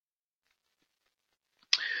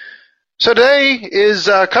So today is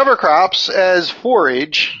cover crops as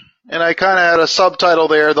forage, and I kind of had a subtitle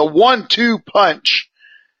there, the 1-2 punch.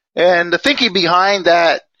 And the thinking behind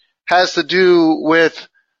that has to do with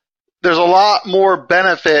there's a lot more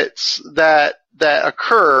benefits that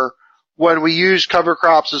occur when we use cover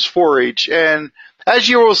crops as forage. And as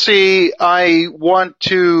you will see, I want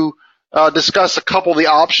to discuss a couple of the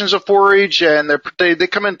options of forage, and they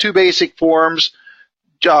come in two basic forms.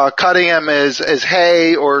 Cutting them as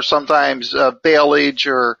hay, or sometimes baleage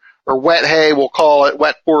or wet hay, we'll call it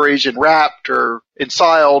wet forage, and wrapped or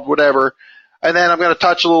ensiled, whatever. And then I'm going to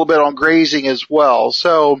touch a little bit on grazing as well.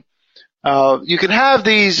 So you can have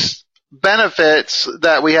these benefits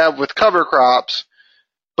that we have with cover crops,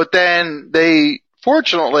 but then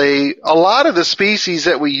fortunately, a lot of the species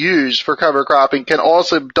that we use for cover cropping can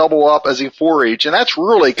also double up as a forage, and that's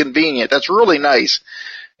really convenient. That's really nice.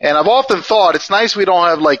 And I've often thought it's nice we don't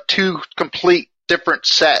have like two complete different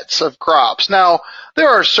sets of crops. Now, there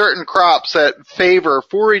are certain crops that favor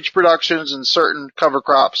forage productions and certain cover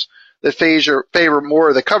crops that favor more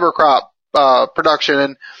of the cover crop production.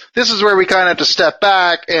 And this is where we kind of have to step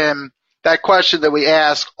back, and that question that we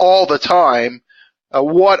ask all the time,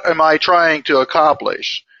 what am I trying to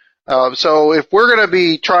accomplish? So if we're going to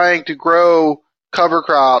be trying to grow cover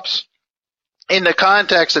crops in the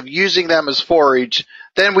context of using them as forage,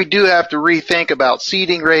 then we do have to rethink about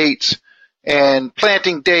seeding rates and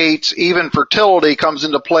planting dates. Even fertility comes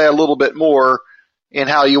into play a little bit more in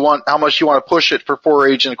how much you want to push it for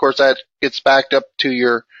forage. And of course that gets backed up to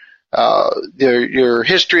your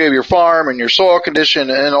history of your farm and your soil condition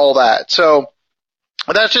and all that. So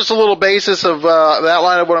that's just a little basis of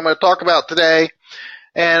outline of what I'm going to talk about today.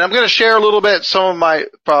 And I'm going to share a little bit some of my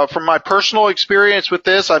from my personal experience with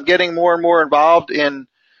this. I'm getting more and more involved in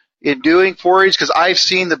doing forage because I've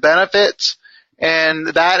seen the benefits, and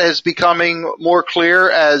that is becoming more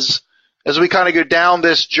clear as we kind of go down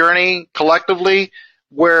this journey collectively,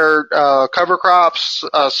 where cover crops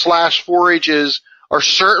 / forages are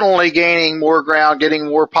certainly gaining more ground, getting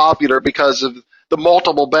more popular because of the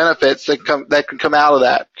multiple benefits that can come out of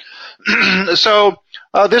that. So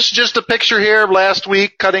this is just a picture here of last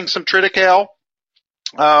week cutting some triticale.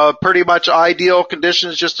 Pretty much ideal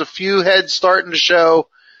conditions, just a few heads starting to show.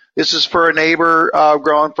 This is for a neighbor,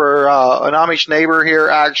 growing for an Amish neighbor here,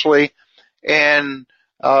 actually. And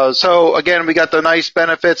so, again, we got the nice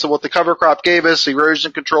benefits of what the cover crop gave us,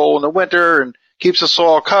 erosion control in the winter, and keeps the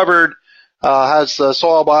soil covered, has the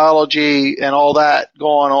soil biology and all that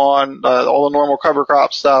going on, all the normal cover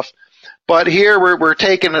crop stuff. But here we're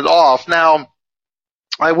taking it off. Now,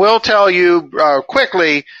 I will tell you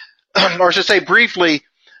quickly, or I should say briefly,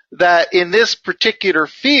 that in this particular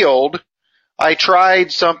field, I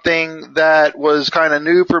tried something that was kind of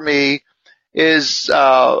new for me. My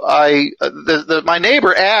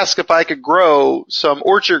neighbor asked if I could grow some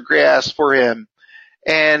orchard grass for him,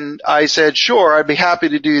 and I said sure, I'd be happy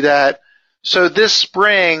to do that. So this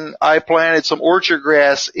spring I planted some orchard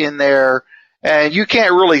grass in there, and you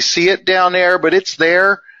can't really see it down there, but it's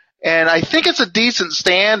there, and I think it's a decent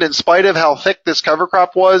stand in spite of how thick this cover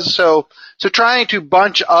crop was. So trying to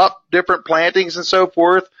bunch up different plantings and so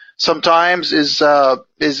forth sometimes is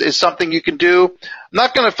something you can do. I'm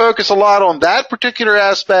not going to focus a lot on that particular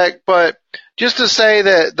aspect, but just to say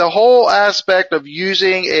that the whole aspect of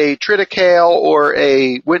using a triticale or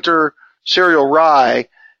a winter cereal rye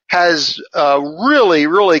has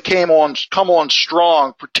really come on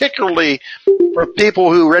strong, particularly for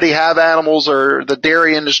people who already have animals or the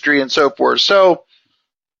dairy industry and so forth. So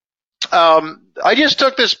I just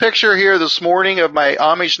took this picture here this morning of my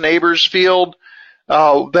Amish neighbor's field,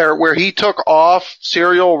 where he took off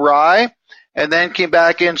cereal rye and then came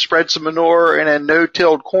back in, spread some manure, and then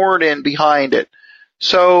no-tilled corn in behind it.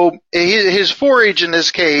 So his forage in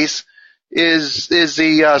this case is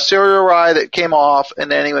the cereal rye that came off, and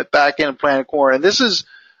then he went back in and planted corn. And this is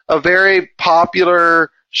a very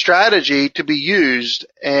popular strategy to be used,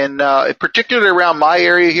 and particularly around my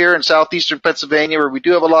area here in southeastern Pennsylvania, where we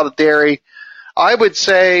do have a lot of dairy. I would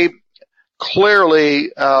say clearly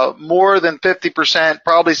more than 50%,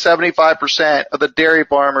 probably 75% of the dairy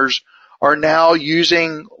farmers are now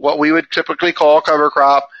using what we would typically call cover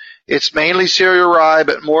crop. It's mainly cereal rye,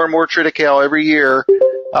 but more and more triticale every year,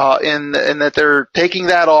 in that they're taking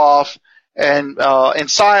that off and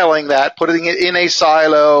siling that, putting it in a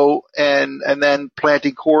silo, and then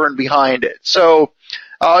planting corn behind it. So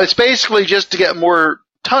it's basically just to get more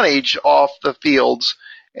tonnage off the fields.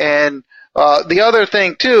 And the other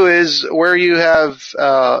thing too is where you have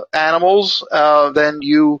animals, then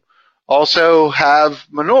you also have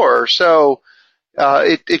manure. So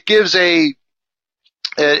it gives a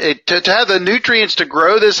To have the nutrients to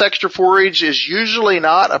grow this extra forage is usually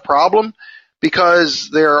not a problem because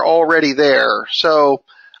they're already there. So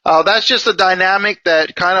that's just a dynamic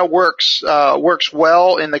that kind of works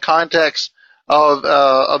well in the context of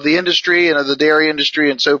the industry and of the dairy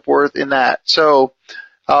industry and so forth in that. So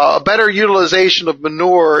a better utilization of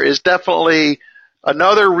manure is definitely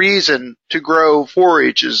another reason to grow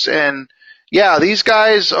forages. And yeah, these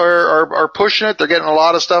guys are pushing it. They're getting a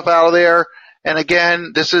lot of stuff out of there. And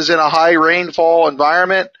again, this is in a high rainfall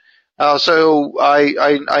environment. So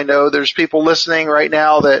I know there's people listening right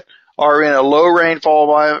now that are in a low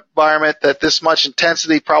rainfall environment that this much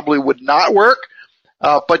intensity probably would not work.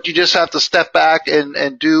 But you just have to step back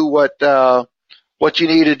and do what you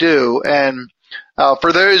need to do. And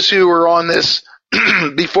for those who were on this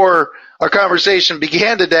before our conversation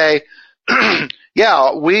began today, yeah,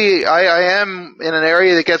 I am in an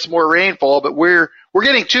area that gets more rainfall, but we're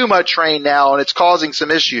getting too much rain now, and it's causing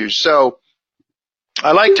some issues. So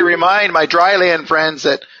I like to remind my dryland friends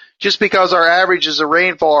that just because our averages of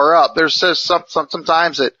rainfall are up, there's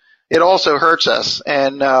sometimes it also hurts us.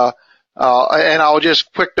 And I'll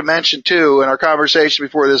just quick to mention too, in our conversation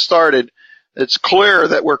before this started, it's clear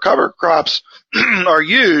that where cover crops are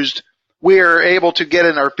used, we are able to get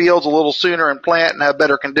in our fields a little sooner and plant and have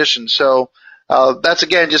better conditions. So that's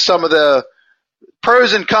again just some of the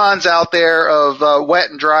pros and cons out there of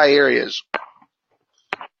wet and dry areas.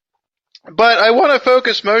 But I want to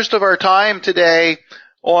focus most of our time today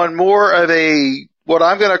on more of what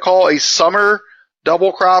I'm going to call a summer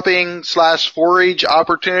double cropping / forage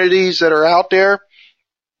opportunities that are out there,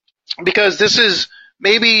 because this is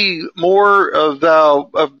maybe more of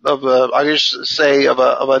I guess say of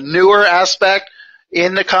a newer aspect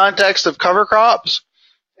in the context of cover crops.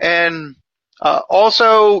 And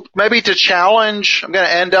also maybe to challenge, I'm going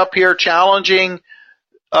to end up here challenging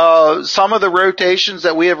some of the rotations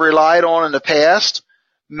that we have relied on in the past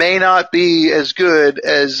may not be as good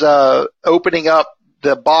as opening up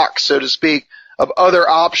the box, so to speak, of other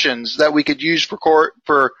options that we could use for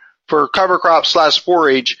cover crop /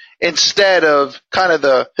 forage instead of kind of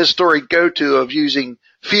the historic go-to of using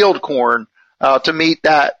field corn to meet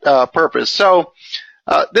that purpose. So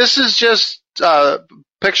this is just a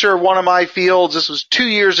picture of one of my fields. This was 2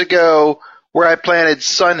 years ago where I planted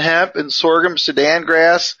sun hemp and sorghum Sudan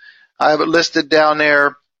grass. I have it listed down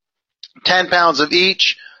there, 10 pounds of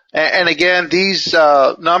each. And again, these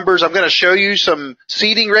numbers, I'm going to show you some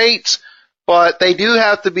seeding rates, but they do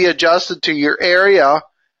have to be adjusted to your area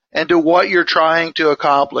and to what you're trying to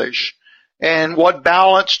accomplish. And what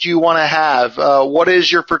balance do you want to have? What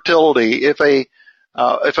is your fertility? If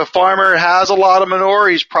a farmer has a lot of manure,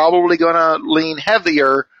 he's probably going to lean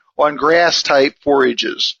heavier on grass type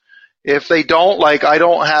forages. If they don't, like I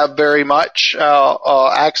don't have very much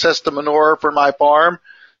access to manure for my farm,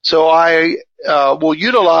 so I will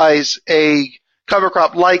utilize a cover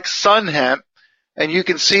crop like sun hemp. And you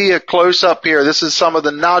can see a close up here. This is some of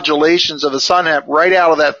the nodulations of the sun hemp right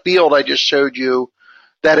out of that field I just showed you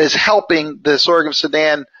that is helping the sorghum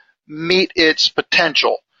Sudan meet its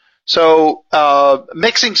potential. So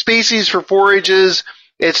mixing species for forages,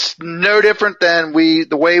 it's no different than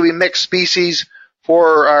the way we mix species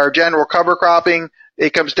for our general cover cropping.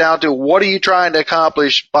 It comes down to what are you trying to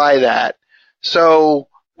accomplish by that. So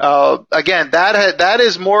again, that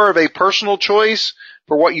is more of a personal choice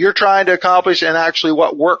for what you're trying to accomplish and actually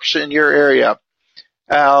what works in your area.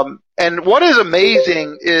 And what is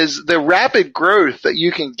amazing is the rapid growth that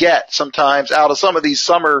you can get sometimes out of some of these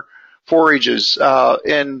summer forages.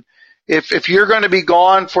 And if you're going to be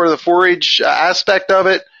gone for the forage aspect of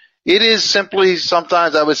it, it is simply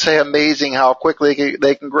sometimes I would say amazing how quickly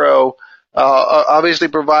they can grow, obviously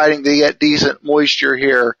providing they get decent moisture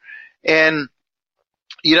here. And,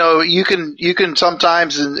 you know, you can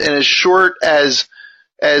sometimes in as short as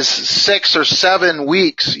 6 or 7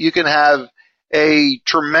 weeks, you can have a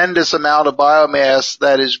tremendous amount of biomass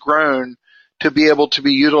that is grown to be able to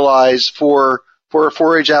be utilized for a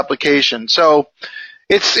forage application. So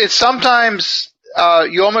it's sometimes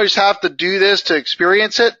you almost have to do this to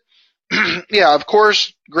experience it. Yeah, of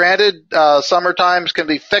course, granted, summer times can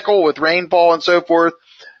be fickle with rainfall and so forth,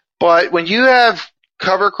 but when you have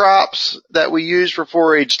cover crops that we use for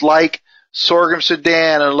forage like sorghum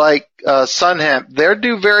Sudan and like sun hemp, they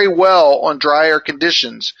do very well on drier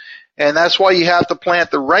conditions, and that's why you have to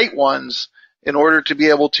plant the right ones in order to be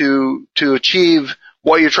able to achieve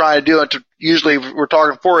what you're trying to do. And usually, if we're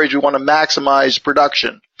talking forage, we want to maximize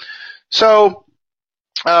production. So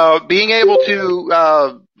being able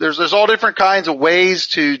to there's all different kinds of ways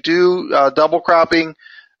to do double cropping.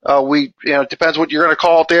 It depends what you're going to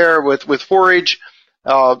call it there with forage.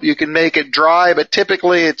 You can make it dry, but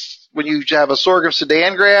typically it's when you have a sorghum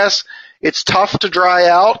Sudan grass, it's tough to dry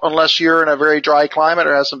out unless you're in a very dry climate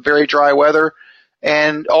or have some very dry weather.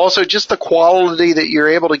 And also just the quality that you're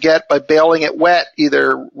able to get by baling it wet,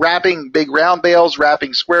 either wrapping big round bales,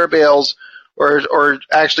 wrapping square bales, or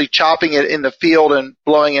actually chopping it in the field and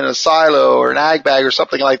blowing in a silo or an ag bag or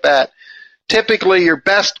something like that. Typically, your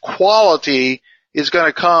best quality is going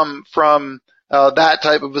to come from that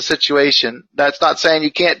type of a situation. That's not saying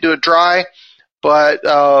you can't do it dry, but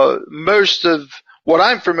most of what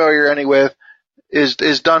I'm familiar with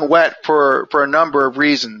is done wet for a number of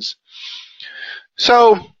reasons.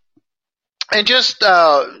 So, and just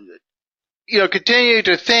continue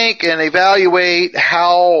to think and evaluate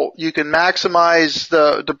how you can maximize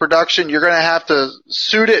the production. You're going to have to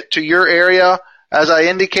suit it to your area, as I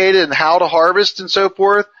indicated, and how to harvest and so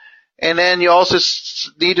forth. And then you also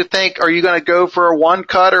need to think, are you going to go for a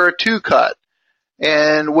 1-cut or a 2-cut?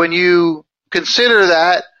 And when you consider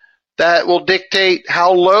that, that will dictate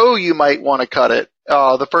how low you might want to cut it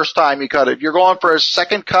the first time you cut it. If you're going for a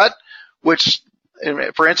second cut, which,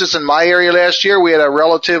 for instance, in my area last year, we had a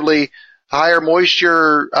relatively higher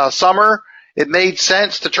moisture summer, it made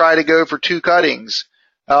sense to try to go for 2 cuttings.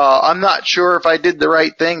 I'm not sure if I did the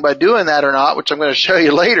right thing by doing that or not, which I'm going to show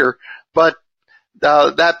you later, but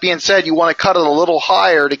that being said, you want to cut it a little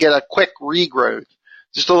higher to get a quick regrowth.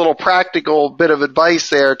 Just a little practical bit of advice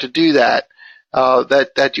there to do that,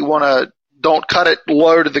 that you want to don't cut it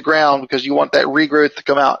low to the ground because you want that regrowth to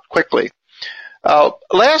come out quickly.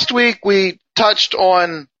 Last week we touched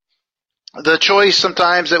on the choice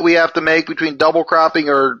sometimes that we have to make between double cropping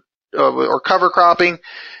or cover cropping.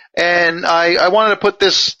 And I wanted to put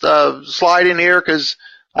this slide in here because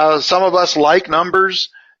some of us like numbers.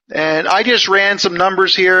 And I just ran some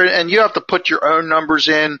numbers here, and you have to put your own numbers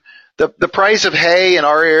in. The price of hay in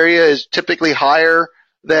our area is typically higher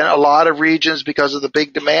than a lot of regions because of the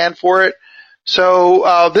big demand for it.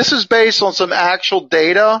 So this is based on some actual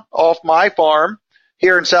data off my farm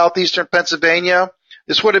here in southeastern Pennsylvania.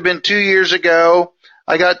 This would have been 2 years ago.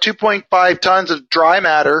 I got 2.5 tons of dry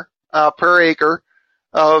matter per acre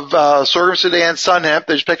of sorghum Sudan sun hemp.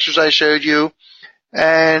 There's pictures I showed you.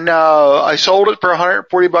 And I sold it for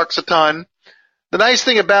 $140 a ton. The nice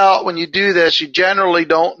thing about when you do this, you generally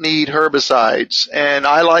don't need herbicides. And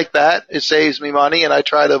I like that. It saves me money, and I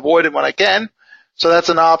try to avoid it when I can. So that's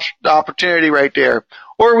an opportunity right there.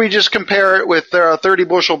 Or we just compare it with 30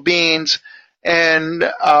 bushel beans. And,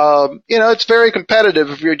 it's very competitive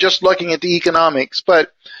if you're just looking at the economics.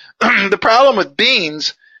 But the problem with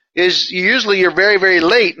beans is you're very, very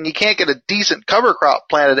late, and you can't get a decent cover crop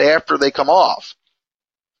planted after they come off.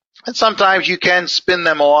 And sometimes you can spin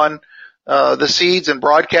them on the seeds and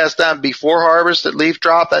broadcast them before harvest at leaf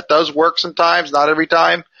drop. That does work sometimes, not every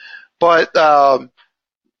time. But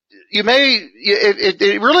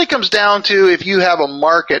it really comes down to if you have a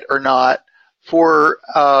market or not for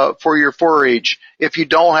your forage if you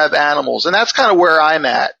don't have animals. And that's kind of where I'm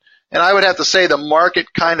at. And I would have to say the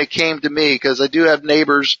market kind of came to me because I do have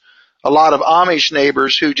neighbors, a lot of Amish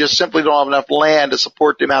neighbors who just simply don't have enough land to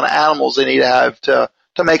support the amount of animals they need to have to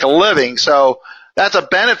make a living. So that's a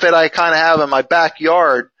benefit I kind of have in my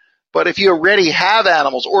backyard. But if you already have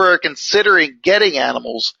animals or are considering getting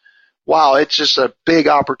animals, wow, it's just a big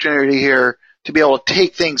opportunity here to be able to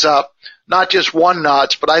take things up, not just one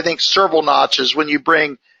notch, but I think several notches when you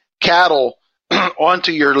bring cattle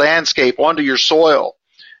onto your landscape, onto your soil.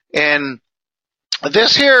 And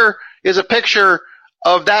this here is a picture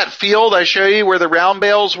of that field I show you where the round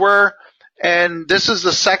bales were. And this is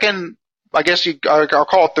the second, I guess I'll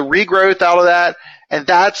call it the regrowth out of that. And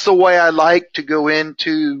that's the way I like to go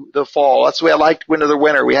into the fall. That's the way I like to go into the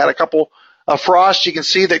winter. We had a couple of frosts you can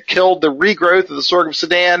see that killed the regrowth of the sorghum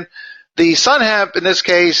Sudan. The sun hemp, in this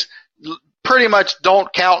case, pretty much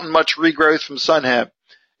don't count in much regrowth from sun hemp.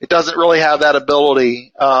 It doesn't really have that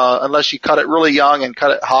ability unless you cut it really young and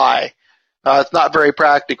cut it high. It's not very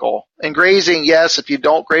practical. And grazing, yes, if you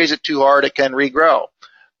don't graze it too hard, it can regrow.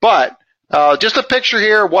 But just a picture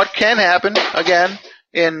here of what can happen, again,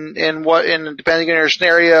 depending on your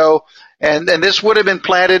scenario. And this would have been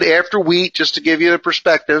planted after wheat, just to give you the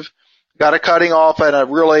perspective. Got a cutting off and a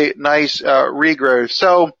really nice regrowth.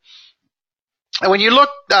 So, and when you look,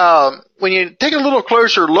 when you take a little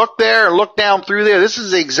closer look there and look down through there, this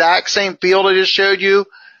is the exact same field I just showed you.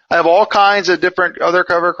 I have all kinds of different other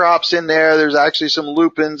cover crops in there. There's actually some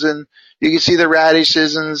lupins, and you can see the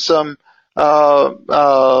radishes and some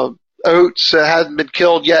oats that haven't been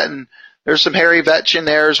killed yet, and there's some hairy vetch in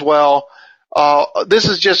there as well. This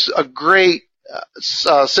is just a great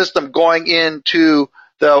system going into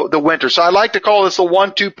the winter. So I like to call this a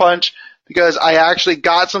 1-2 punch because I actually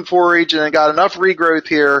got some forage and then got enough regrowth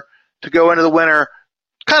here to go into the winter,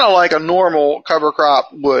 kind of like a normal cover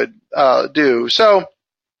crop would do. So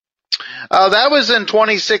that was in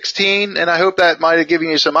 2016, and I hope that might have given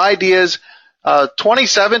you some ideas.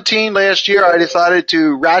 2017, last year, I decided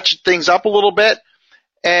to ratchet things up a little bit,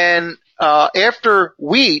 and after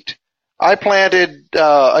wheat, I planted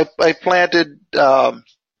a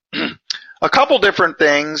couple different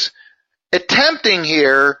things, attempting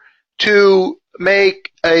here to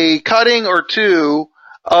make a cutting or two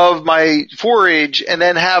of my forage and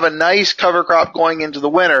then have a nice cover crop going into the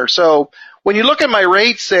winter. So when you look at my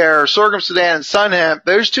rates there, sorghum Sudan and sun hemp,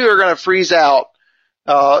 those two are going to freeze out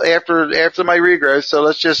after my regrowth. So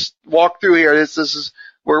let's just walk through here.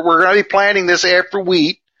 We're going to be planting this after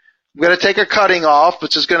wheat. I'm going to take a cutting off,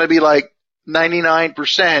 which is going to be like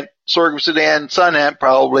 99% sorghum Sudan, sun hemp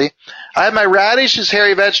probably. I have my radishes,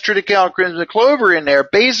 hairy vetch, triticale, and crimson clover in there,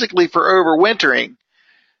 basically for overwintering.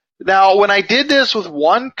 Now, when I did this with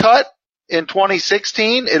one cut in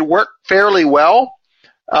 2016, it worked fairly well.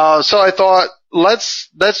 So I thought, let's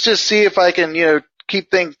just see if I can,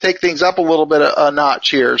 take things up a little bit a notch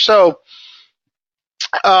here. So,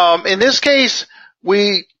 in this case,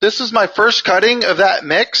 this is my first cutting of that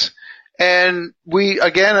mix. And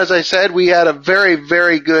again, as I said, we had a very,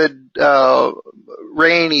 very good,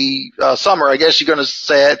 rainy, summer, I guess you're going to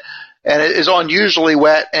say it. And it is unusually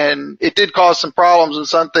wet, and it did cause some problems in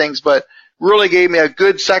some things, but really gave me a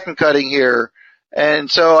good second cutting here. And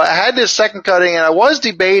so I had this second cutting, and I was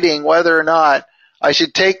debating whether or not I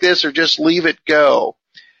should take this or just leave it go.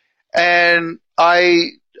 And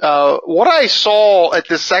what I saw at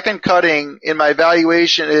the second cutting in my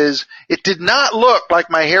evaluation is it did not look like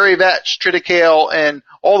my hairy vetch, triticale, and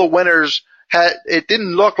all the winters it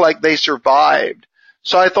didn't look like they survived.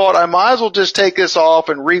 So I thought I might as well just take this off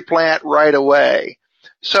and replant right away.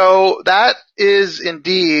 So that is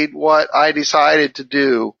indeed what I decided to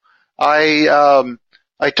do. I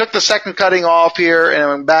took the second cutting off here and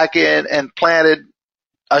went back in and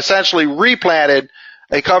essentially replanted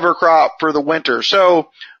a cover crop for the winter. So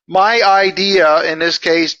my idea in this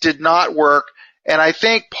case did not work, and I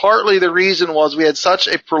think partly the reason was we had such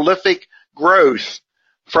a prolific growth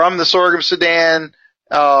from the sorghum Sudan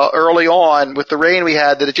early on with the rain we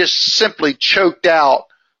had that it just simply choked out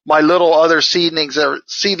my little other seedlings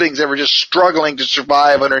that were just struggling to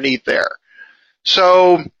survive underneath there.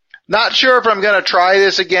 So not sure if I'm going to try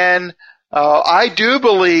this again. I do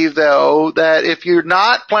believe, though, that if you're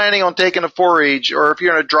not planning on taking a forage, or if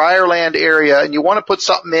you're in a drier land area and you want to put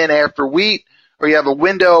something in after wheat, or you have a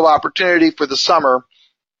window of opportunity for the summer,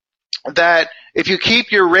 that if you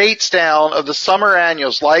keep your rates down of the summer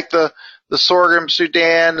annuals, like the sorghum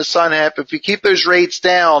Sudan, the sun hemp, if you keep those rates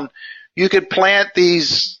down, you could plant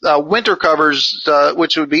these winter covers,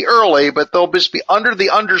 which would be early, but they'll just be under the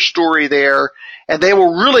understory there, and they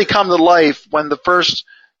will really come to life when the first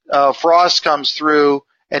frost comes through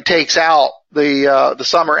and takes out the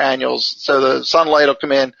summer annuals, so the sunlight will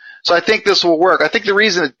come in. So I think this will work. I think the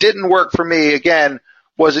reason it didn't work for me, again,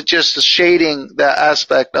 was it just the shading, that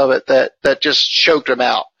aspect of it that just choked them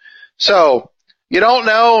out. So you don't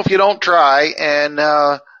know if you don't try, and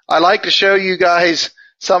I like to show you guys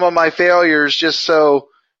some of my failures just so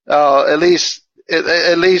at least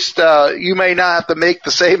you may not have to make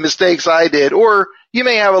the same mistakes I did, or you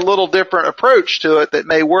may have a little different approach to it that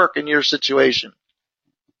may work in your situation.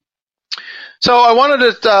 So I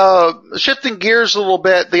wanted to, shifting gears a little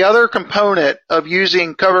bit, the other component of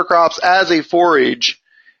using cover crops as a forage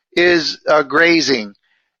is grazing.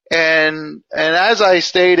 And as I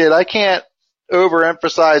stated, I can't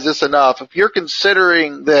overemphasize this enough. If you're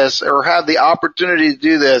considering this or have the opportunity to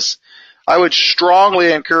do this, I would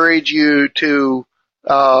strongly encourage you to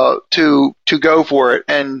go for it.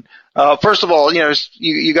 And first of all,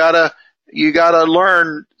 you gotta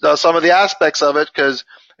learn some of the aspects of it, because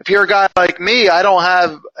if you're a guy like me, I don't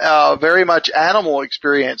have very much animal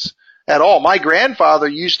experience at all. My grandfather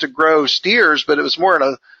used to grow steers, but it was more in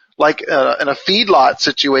a feedlot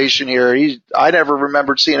situation here. I never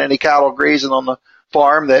remembered seeing any cattle grazing on the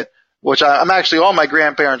farm I'm actually on my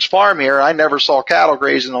grandparents' farm here. I never saw cattle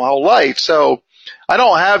grazing my whole life. So I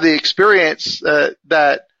don't have the experience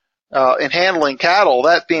in handling cattle.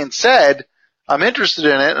 That being said, I'm interested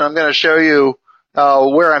in it, and I'm going to show you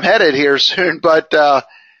where I'm headed here soon.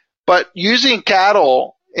 But using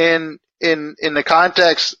cattle in the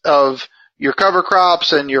context of your cover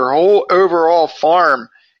crops and your whole overall farm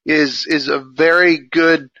is a very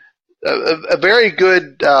good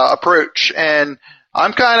approach. And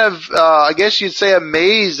I'm kind of I guess you'd say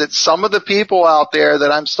amazed at some of the people out there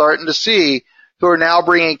that I'm starting to see who are now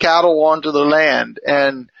bringing cattle onto the land.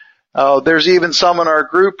 And There's even some in our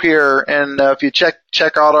group here, and if you check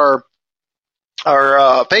out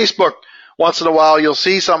our Facebook once in a while, you'll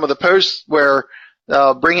see some of the posts where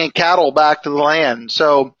bringing cattle back to the land.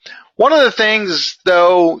 So one of the things,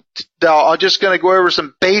 though, I'm just going to go over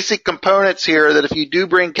some basic components here that if you do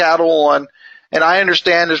bring cattle on, and I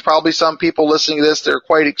understand there's probably some people listening to this that are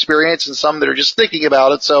quite experienced and some that are just thinking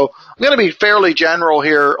about it. So I'm going to be fairly general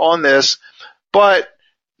here on this, but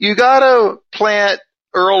you got to plant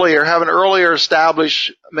earlier, have an earlier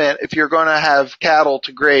establishment if you're going to have cattle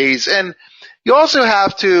to graze. And you also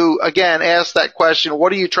have to, again, ask that question,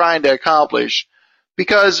 what are you trying to accomplish?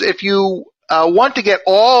 Because if you want to get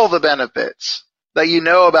all the benefits that you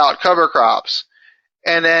know about cover crops,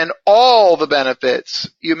 and then all the benefits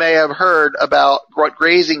you may have heard about what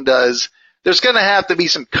grazing does, there's going to have to be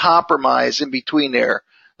some compromise in between there.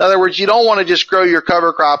 In other words, you don't want to just grow your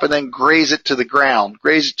cover crop and then graze it to the ground,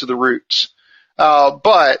 graze it to the roots.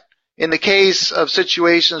 But in the case of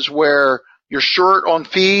situations where you're short on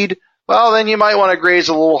feed, well, then you might want to graze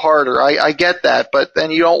a little harder. I get that, but then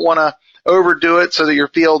you don't want to overdo it so that your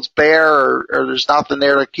field's bare or there's nothing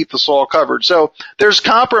there to keep the soil covered. So there's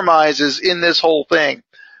compromises in this whole thing.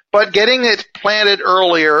 But getting it planted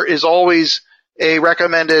earlier is always a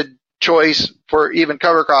recommended choice for even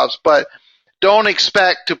cover crops. But don't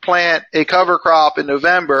expect to plant a cover crop in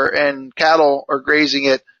November and cattle are grazing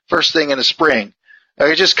it first thing in the spring.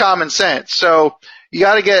 It's just common sense. So you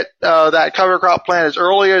got to get that cover crop planted as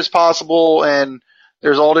early as possible, and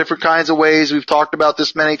there's all different kinds of ways. We've talked about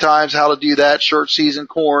this many times, how to do that, short season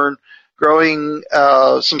corn, growing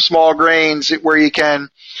some small grains where you can.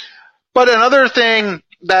 But another thing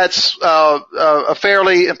that's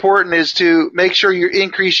fairly important is to make sure you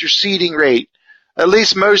increase your seeding rate, at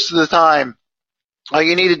least most of the time.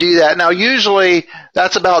 You need to do that. Now, usually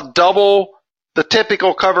that's about double the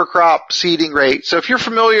typical cover crop seeding rate. So if you're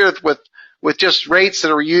familiar with just rates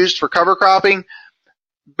that are used for cover cropping,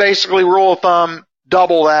 basically rule of thumb,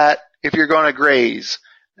 double that if you're going to graze.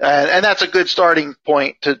 And that's a good starting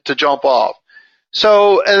point to jump off.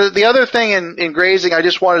 So the other thing in grazing I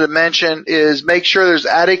just wanted to mention is make sure there's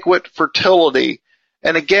adequate fertility.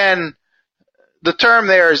 And again, the term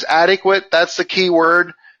there is adequate. That's the key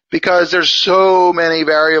word, because there's so many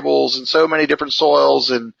variables and so many different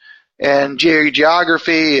soils and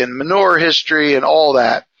geography and manure history and all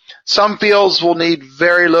that. Some fields will need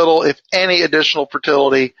very little, if any, additional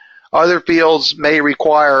fertility. Other fields may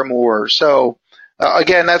require more. So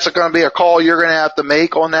again, that's going to be a call you're going to have to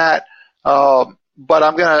make on that. But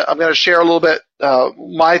I'm going to share a little bit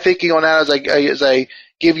my thinking on that as I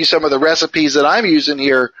give you some of the recipes that I'm using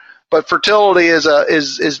here. But fertility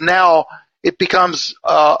is now, it becomes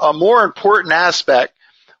a more important aspect.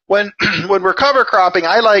 When we're cover cropping,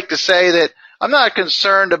 I like to say that I'm not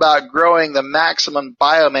concerned about growing the maximum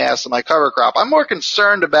biomass of my cover crop. I'm more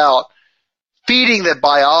concerned about feeding the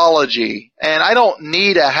biology, and I don't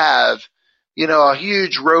need to have, a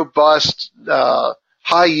huge, robust,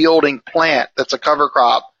 high-yielding plant that's a cover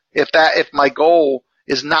crop if my goal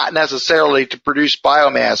is not necessarily to produce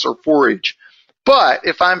biomass or forage. But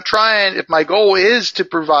if my goal is to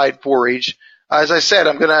provide forage, as I said,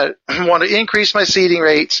 I'm going to want to increase my seeding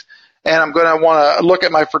rates, and I'm going to want to look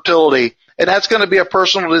at my fertility. And that's going to be a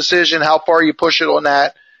personal decision, how far you push it on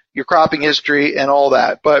that, your cropping history, and all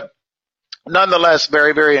that. But nonetheless,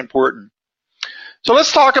 very, very important. So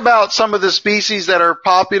let's talk about some of the species that are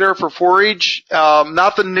popular for forage.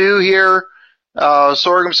 Nothing new here.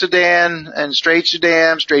 Sorghum Sudan and straight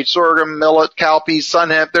Sudan, straight sorghum, millet, cowpeas,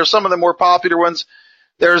 sun hemp. They're some of the more popular ones.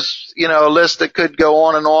 There's, a list that could go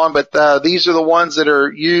on, but these are the ones that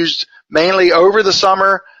are used mainly over the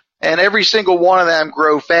summer, and every single one of them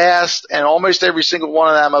grow fast, and almost every single one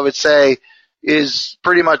of them, I would say, is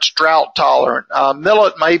pretty much drought tolerant.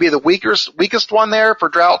 Millet may be the weakest one there for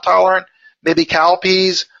drought tolerant, maybe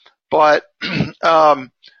cowpeas, but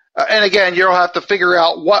and again, you'll have to figure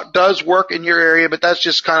out what does work in your area, but that's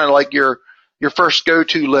just kind of like your first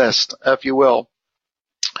go-to list, if you will.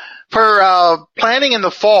 For planting in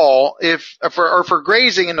the fall, for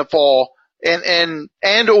grazing in the fall,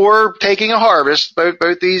 and or taking a harvest,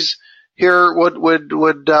 both these here would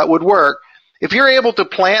work. If you're able to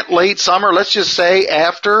plant late summer, let's just say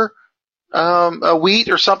after a wheat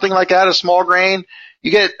or something like that, a small grain, you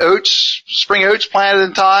get oats, spring oats planted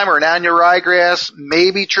in time, or an annual ryegrass,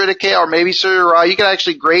 maybe triticale, or maybe cereal rye. You can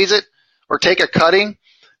actually graze it or take a cutting.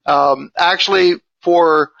 Actually,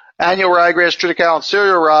 for annual ryegrass, triticale, and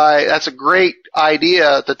cereal rye, that's a great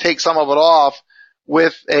idea to take some of it off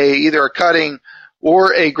with either a cutting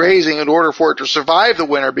or a grazing in order for it to survive the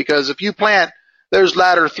winter. Because if you plant those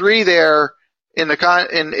latter three there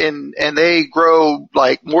and they grow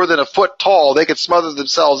like more than a foot tall, they could smother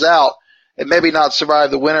themselves out and maybe not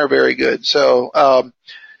survive the winter very good. So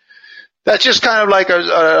that's just kind of like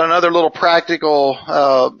another little practical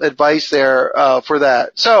advice there for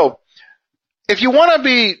that. So if you want to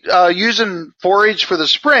be using forage for the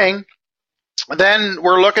spring, then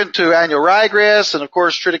we're looking to annual ryegrass and, of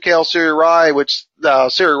course, triticale Syria rye, which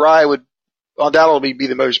Syria rye would undoubtedly be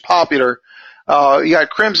the most popular. You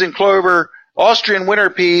got crimson clover, Austrian winter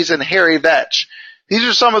peas, and hairy vetch. These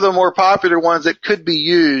are some of the more popular ones that could be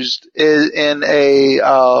used in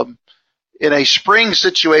a spring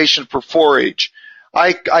situation for forage.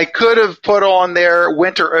 I could have put on there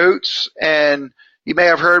winter oats, and you may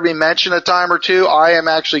have heard me mention a time or two. I am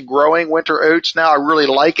actually growing winter oats now. I really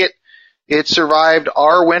like it. It survived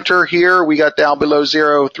our winter here. We got down below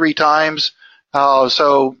 0 3 times.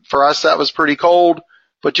 So for us, that was pretty cold.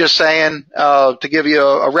 But just saying, to give you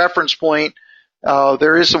a reference point,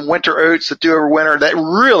 there is some winter oats that do overwinter that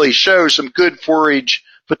really show some good forage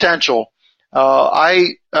potential.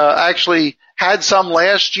 I actually had some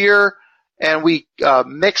last year, and we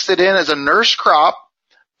mixed it in as a nurse crop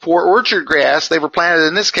for orchard grass. They were planted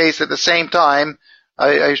in this case at the same time.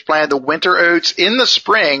 I planted the winter oats in the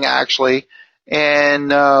spring, actually, and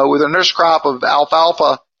with a nurse crop of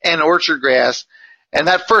alfalfa and orchard grass. And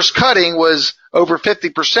that first cutting was over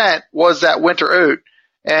 50% was that winter oat.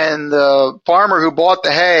 And the farmer who bought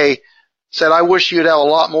the hay said, I wish you'd have a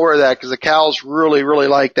lot more of that because the cows really, really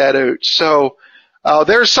like that oat. So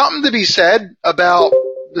there's something to be said about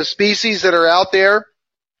the species that are out there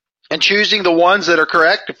and choosing the ones that are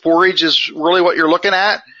correct. Forage is really what you're looking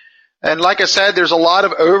at. And like I said, there's a lot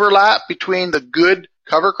of overlap between the good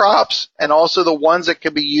cover crops and also the ones that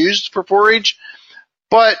can be used for forage.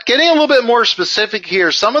 But getting a little bit more specific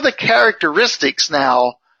here, some of the characteristics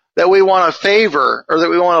now that we want to favor or that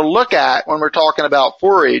we want to look at when we're talking about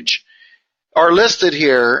forage are listed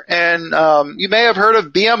here. And you may have heard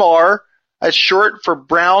of BMR. That's short for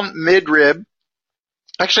brown midrib.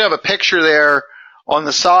 I actually have a picture there on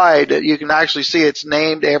the side that you can actually see it's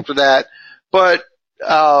named after that. But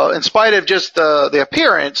in spite of just the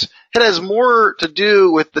appearance, it has more to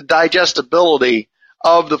do with the digestibility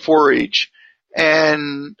of the forage.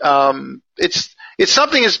 And it's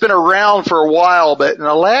something that's been around for a while, but in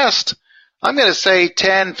the last, I'm going to say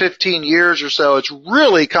 10, 15 years or so, it's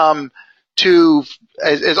really come to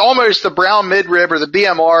as almost the brown midrib or the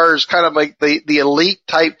BMR is kind of like the elite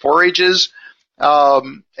type forages.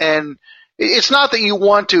 And it's not that you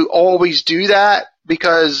want to always do that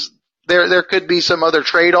because there could be some other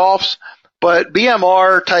trade-offs, but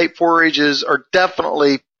BMR type forages are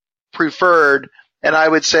definitely preferred, and I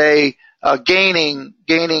would say gaining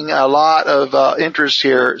a lot of interest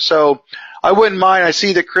here. So I wouldn't mind. I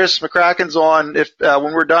see that Chris McCracken's on. If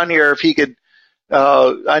when we're done here, if he could,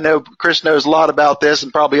 I know Chris knows a lot about this,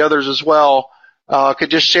 and probably others as well. Could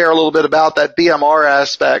just share a little bit about that BMR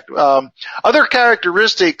aspect. Other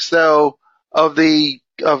characteristics, though, of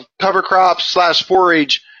cover crops /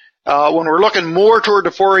 forage. When we're looking more toward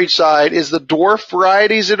the forage side is the dwarf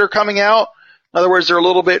varieties that are coming out. In other words, they're a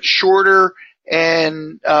little bit shorter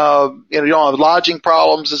and you don't have lodging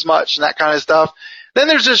problems as much and that kind of stuff. Then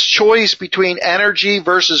there's this choice between energy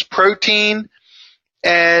versus protein.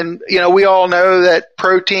 And, we all know that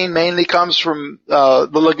protein mainly comes from the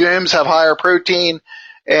legumes have higher protein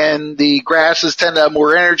and the grasses tend to have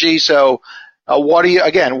more energy. So what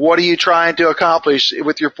are you trying to accomplish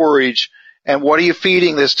with your forage? And what are you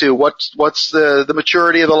feeding this to? What's the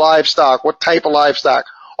maturity of the livestock? What type of livestock?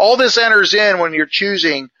 All this enters in when you're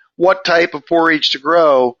choosing what type of forage to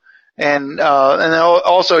grow. And then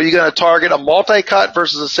also you're going to target a multi-cut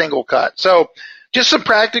versus a single cut. So just some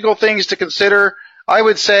practical things to consider. I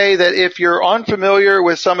would say that if you're unfamiliar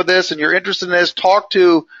with some of this and you're interested in this, talk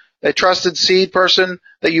to a trusted seed person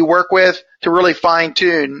that you work with to really fine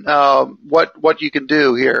tune what you can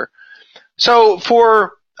do here. So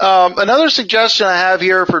for another suggestion I have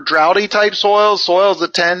here for droughty type soils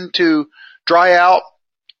that tend to dry out,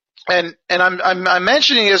 and I'm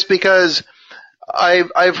mentioning this because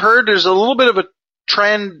I've heard there's a little bit of a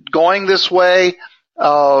trend going this way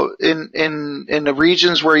in the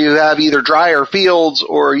regions where you have either drier fields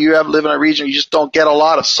or you live in a region you just don't get a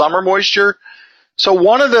lot of summer moisture. So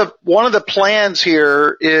one of the plans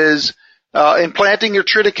here is in planting your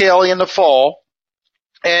triticale in the fall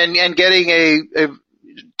and getting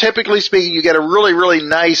typically speaking, you get a really, really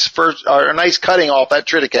nice nice cutting off that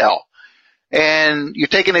triticale. And you're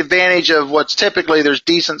taking advantage of what's typically there's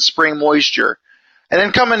decent spring moisture. And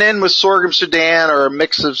then coming in with sorghum Sudan or a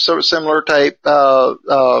mix of similar type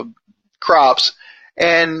crops,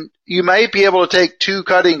 and you might be able to take 2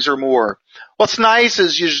 cuttings or more. What's nice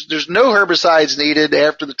is there's no herbicides needed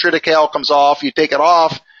after the triticale comes off. You take it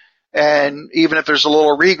off, and even if there's a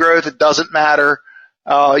little regrowth, it doesn't matter.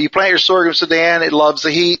 You plant your sorghum Sudan, it loves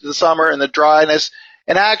the heat, the summer, and the dryness.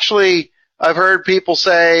 And actually, I've heard people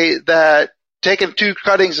say that taking 2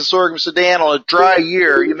 cuttings of sorghum Sudan on a dry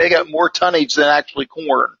year, you may get more tonnage than actually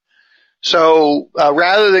corn. So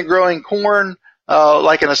rather than growing corn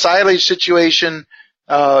like in a silage situation,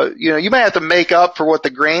 you may have to make up for what the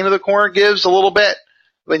grain of the corn gives a little bit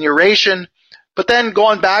when you ration, but then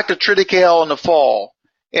going back to triticale in the fall.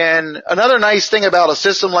 And another nice thing about a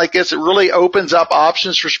system like this, it really opens up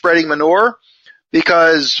options for spreading manure,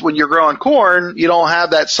 because when you're growing corn, you don't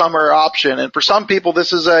have that summer option. And for some people,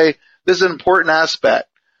 this is an important aspect.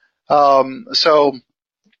 So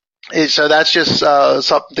that's just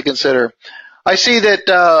something to consider. I see that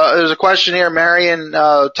there's a question here. Marion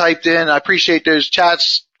typed in. I appreciate those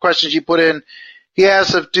chats questions you put in. He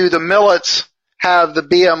asked if do the millets have the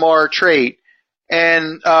BMR trait,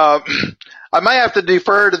 and I might have to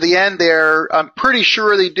defer to the end there. I'm pretty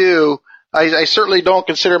sure they do. I certainly don't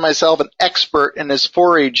consider myself an expert in this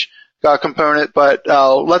forage component, but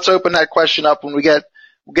let's open that question up when we'll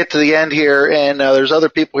get to the end here, and there's other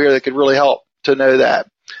people here that could really help to know that.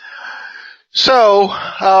 So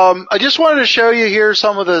I just wanted to show you here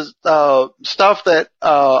some of the stuff that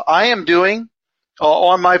I am doing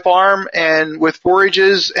on my farm and with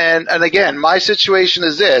forages. And again, my situation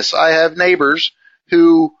is this. I have neighbors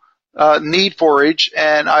who need forage,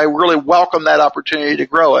 and I really welcome that opportunity to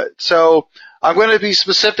grow it. So I'm going to be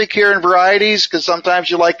specific here in varieties, because sometimes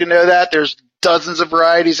you like to know that. There's dozens of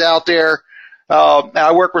varieties out there.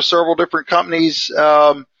 I work with several different companies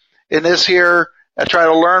in this here. I try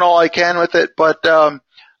to learn all I can with it, but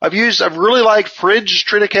I've really liked Fridge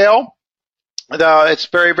Triticale. It's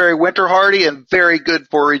very, very winter hardy and very good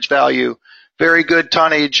forage value, very good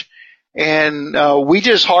tonnage. And we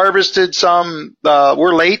just harvested some.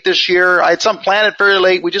 We're late this year. I had some planted very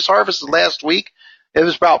late. We just harvested last week. It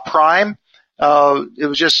was about prime. It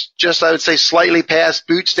was just I would say slightly past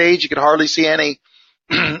boot stage. You could hardly see any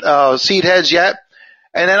seed heads yet.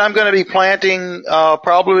 And then I'm going to be planting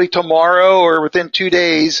probably tomorrow or within 2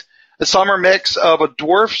 days a summer mix of a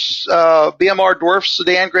BMR dwarf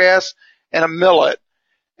Sudan grass and a millet,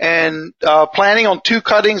 and planning on 2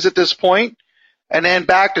 cuttings at this point, and then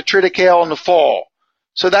back to triticale in the fall.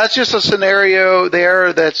 So that's just a scenario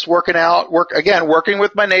there that's working out. Working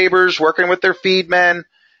with my neighbors, working with their feed men,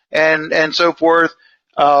 and so forth.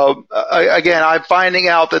 Again, I'm finding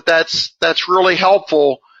out that that's really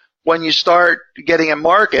helpful when you start getting a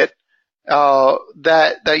market,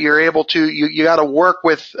 that you're able to, you got to work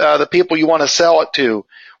with the people you want to sell it to.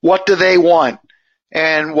 What do they want?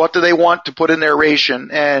 And what do they want to put in their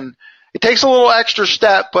ration? And it takes a little extra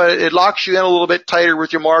step, but it locks you in a little bit tighter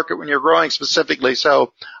with your market when you're growing specifically.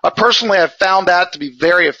 So I personally have found that to be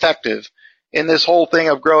very effective in this whole thing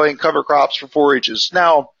of growing cover crops for forages.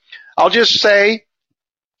 Now, I'll just say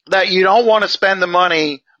that you don't want to spend the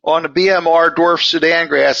money on the BMR dwarf Sudan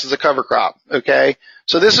grass as a cover crop, okay?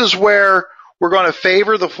 So this is where we're going to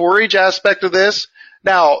favor the forage aspect of this.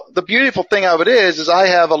 Now, the beautiful thing of it is I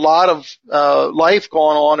have a lot of life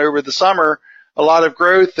going on over the summer, a lot of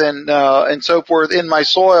growth and so forth in my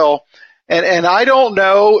soil, and I don't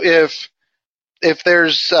know if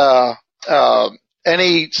there's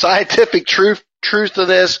any scientific truth to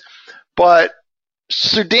this, but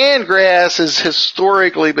Sudan grass has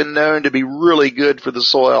historically been known to be really good for the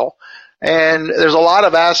soil, and there's a lot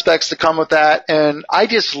of aspects that come with that, and I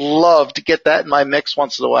just love to get that in my mix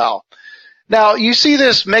once in a while. Now, you see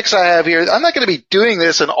this mix I have here. I'm not going to be doing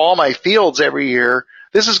this in all my fields every year.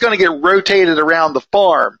 This is going to get rotated around the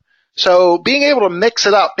farm. So being able to mix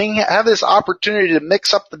it up, have this opportunity to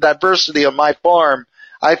mix up the diversity of my farm,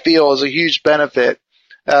 I feel is a huge benefit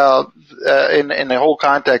in the whole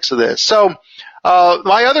context of this. So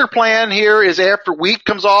my other plan here is after wheat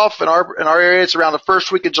comes off in our area, it's around the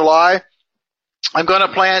first week of July, I'm going to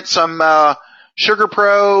plant some Sugar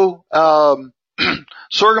Pro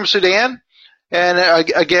sorghum Sudan. And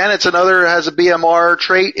again, has a BMR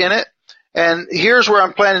trait in it. And here's where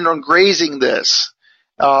I'm planning on grazing this.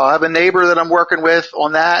 I have a neighbor that I'm working with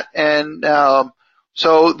on that. And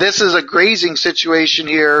so this is a grazing situation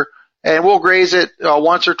here. And we'll graze it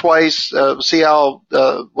once or twice, see how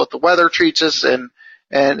what the weather treats us and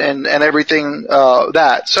everything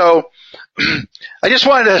that. So I just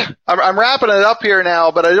I'm wrapping it up here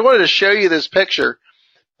now, but I wanted to show you this picture.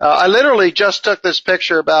 I literally just took this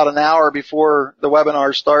picture about an hour before the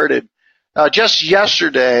webinar started. Just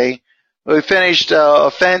yesterday, we finished a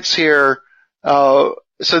fence here. So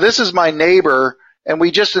this is my neighbor, and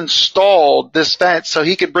we just installed this fence so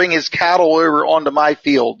he could bring his cattle over onto my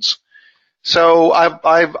fields. So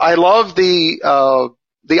I love the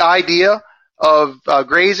idea of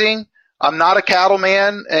grazing. I'm not a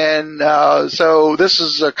cattleman, and so this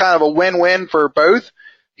is a kind of a win-win for both.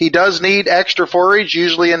 He does need extra forage,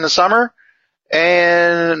 usually in the summer,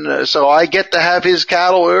 and so I get to have his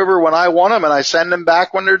cattle over when I want them, and I send them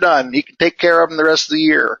back when they're done. He can take care of them the rest of the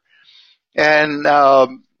year, and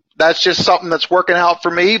that's just something that's working out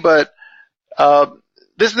for me. But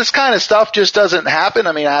this kind of stuff just doesn't happen.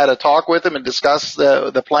 I mean, I had a talk with him and discuss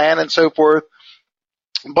the plan and so forth.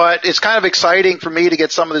 But it's kind of exciting for me to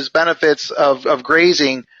get some of these benefits of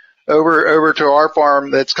grazing over to our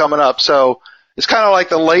farm that's coming up. So it's kind of like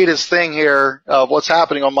the latest thing here of what's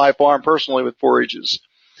happening on my farm personally with forages.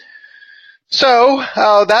 So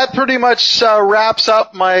that pretty much wraps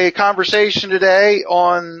up my conversation today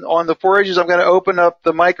on the forages. I'm going to open up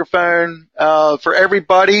the microphone for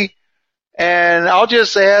everybody, and I'll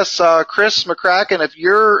just ask Chris McCracken if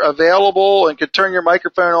you're available and could turn your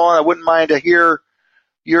microphone on. I wouldn't mind to hear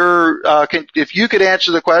if you could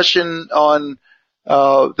answer the question on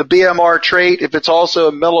the BMR trait, if it's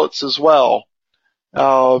also millets as well.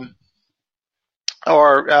 Chris,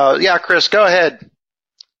 go ahead.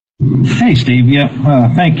 Hey, Steve.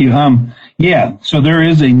 Yeah, thank you. So there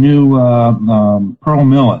is a new pearl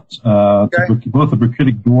millet, okay. Both a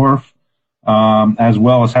Brachytic dwarf as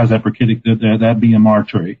well as has that Brachytic that BMR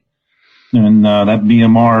trait. And that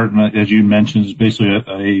BMR, as you mentioned, is basically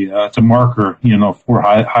it's a marker, for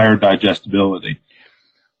higher digestibility.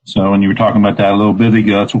 So when you were talking about that a little bit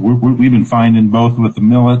ago, that's what we've been finding both with the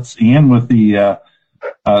millets and with the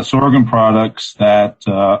sorghum products that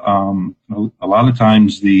a lot of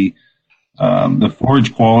times the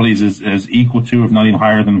forage qualities is equal to, if not even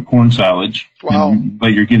higher than, the corn silage. Wow!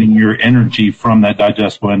 But you're getting your energy from that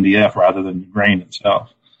digestible NDF rather than the grain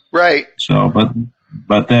itself. Right. So,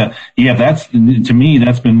 But that's, to me,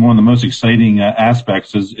 that's been one of the most exciting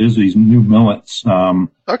aspects is these new millets.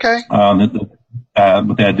 Okay.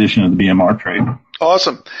 With the addition of the BMR trait.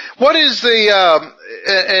 Awesome. What is the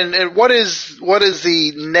and what is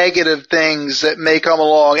the negative things that may come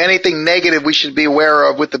along? Anything negative we should be aware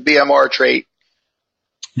of with the BMR trait?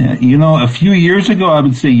 Yeah, a few years ago, I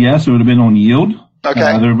would say yes. It would have been on yield.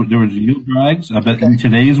 Okay. There was yield drags. But in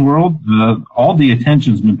today's world, all the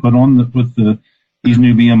attention's been put on with these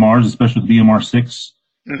new BMRs, especially the BMR6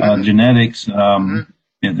 genetics, and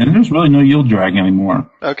there's really no yield drag anymore.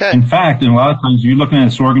 Okay. In fact, a lot of times you're looking at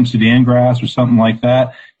a sorghum Sudan grass or something like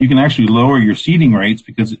that, you can actually lower your seeding rates,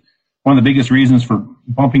 because one of the biggest reasons for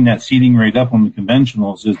bumping that seeding rate up on the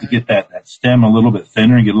conventionals is to get that stem a little bit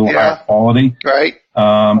thinner and get a little higher quality. Right.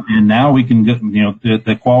 And now we can get,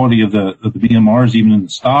 the quality of the BMRs even in the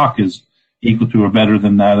stock is equal to or better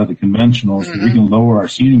than that of the conventionals. So we can lower our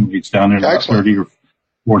seeding rates down there to about 30 or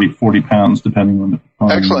 40 pounds, depending on the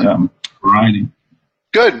variety.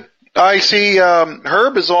 Good. I see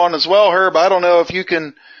Herb is on as well. Herb, I don't know if you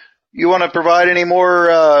want to provide any more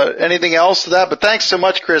anything else to that, but thanks so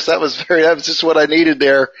much, Chris. That was just what I needed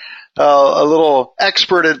there. A little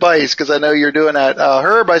expert advice, because I know you're doing that.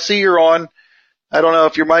 Herb, I see you're on. I don't know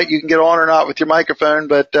if you can get on or not with your microphone,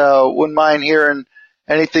 but wouldn't mind hearing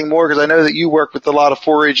anything more, because I know that you work with a lot of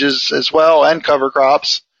forages as well and cover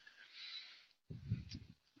crops.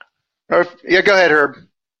 Yeah, go ahead, Herb.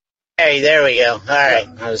 Hey, there we go. All right.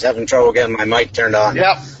 I was having trouble getting my mic turned on.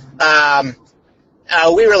 Yep.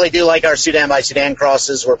 We really do like our Sudan by Sudan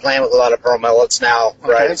crosses. We're playing with a lot of pearl millets now,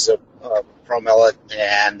 right? So pearl millet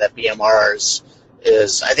and the BMR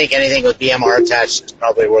is, I think anything with BMR attached is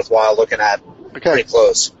probably worthwhile looking at. Pretty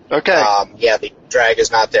close. Okay. The drag is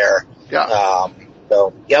not there. Yeah.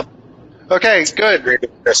 Yep. Okay, good.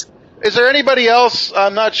 Is there anybody else?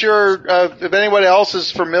 I'm not sure if anybody else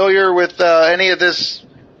is familiar with any of this.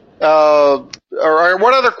 Or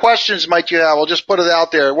what other questions might you have? I'll just put it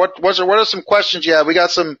out there. What are some questions you have? We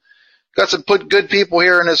got some good people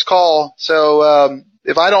here in this call. So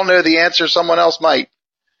if I don't know the answer, someone else might.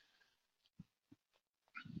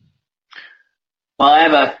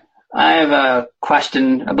 Well, I have a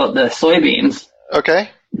question about the soybeans. Okay.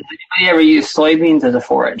 Did anybody ever use soybeans as a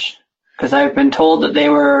forage? Because I've been told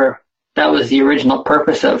that was the original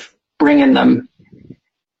purpose of bringing them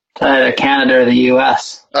to Canada or the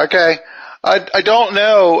U.S. Okay. I don't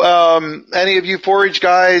know. Any of you forage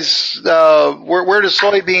guys, where does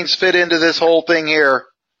soybeans fit into this whole thing here?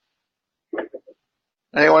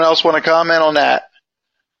 Anyone else want to comment on that?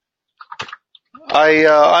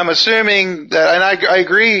 I'm assuming that, and I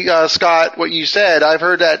agree, Scott, what you said. I've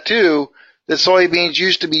heard that too, that soybeans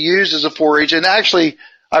used to be used as a forage. And actually,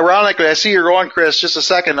 ironically, I see you're on, Chris, just a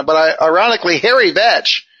second, but ironically, hairy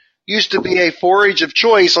vetch used to be a forage of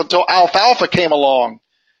choice until alfalfa came along.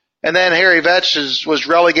 And then hairy vetch was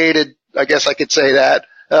relegated, I guess I could say that,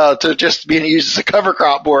 to just being used as a cover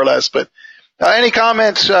crop more or less. But any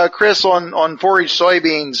comments, Chris, on forage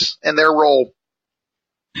soybeans and their role?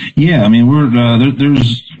 Yeah, I mean,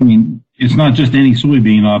 it's not just any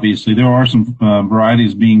soybean, obviously. There are some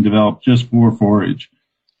varieties being developed just for forage.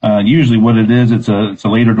 Usually what it is, it's a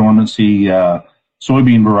later dormancy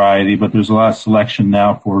soybean variety, but there's a lot of selection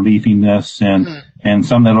now for leafiness and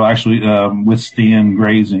some that'll actually withstand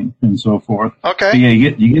grazing and so forth. Okay. So yeah,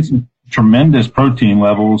 you get some tremendous protein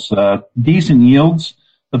levels, decent yields,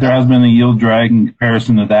 but there has been a yield drag in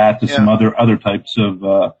comparison to that to some other types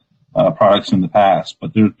of products in the past,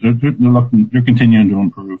 but they're continuing to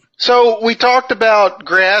improve. So we talked about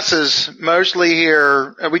grasses mostly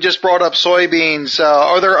here. We just brought up soybeans.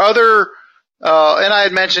 Are there other, and I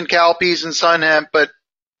had mentioned cowpeas and sun hemp, but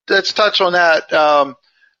let's touch on that.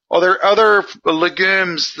 Are there other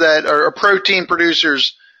legumes that are protein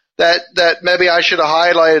producers that maybe I should have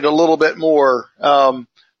highlighted a little bit more?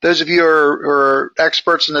 Those of you who are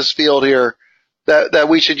experts in this field here that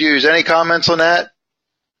we should use. Any comments on that?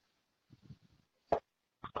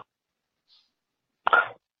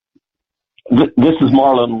 This is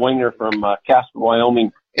Marlon Winger from Casper,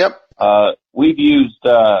 Wyoming. Yep. We've used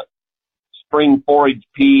spring forage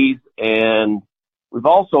peas, and we've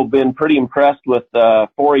also been pretty impressed with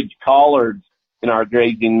forage collards in our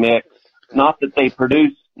grazing mix. Not that they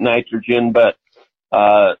produce nitrogen, but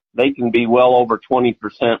they can be well over 20%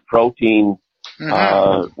 protein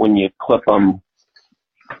when you clip them.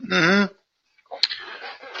 Mm-hmm.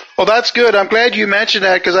 Well, that's good. I'm glad you mentioned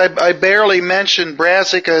that because I barely mentioned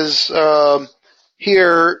brassicas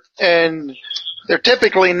here, and they're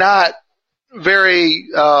typically not very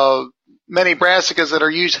many brassicas that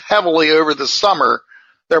are used heavily over the summer.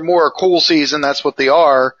 They're more a cool season. That's what they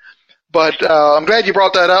are. But I'm glad you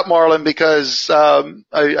brought that up, Marlon, because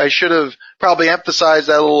I should have probably emphasized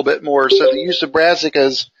that a little bit more. So the use of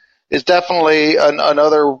brassicas is definitely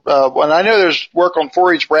another one. I know there's work on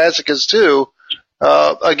forage brassicas too.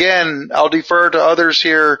 Again, I'll defer to others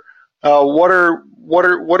here. What do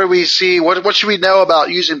we see? What should we know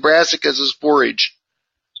about using brassicas as forage?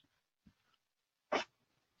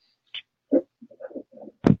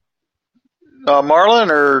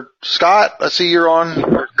 Marlon or Scott? I see you're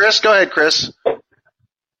on. Or Chris, go ahead, Chris.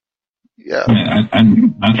 Yeah. I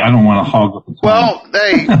don't want to hog up the time. Well,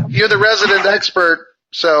 hey, you're the resident expert,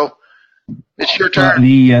 so it's your turn.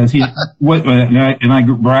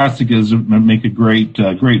 Brassicas make a great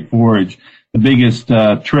forage. The biggest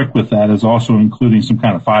trick with that is also including some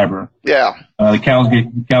kind of fiber. Yeah. The cows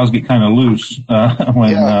get kind of loose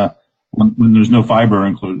when there's no fiber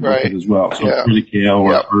included with it as well. So really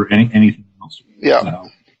kale or anything else. Yeah. So.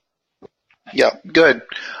 Yeah. Good.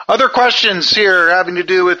 Other questions here having to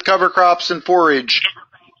do with cover crops and forage?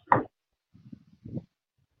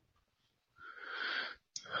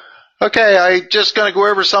 Okay, I'm just going to go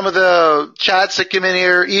over some of the chats that come in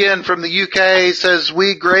here. Ian from the UK says,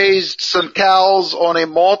 we grazed some cows on a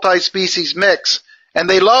multi-species mix, and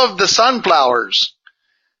they loved the sunflowers.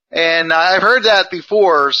 And I've heard that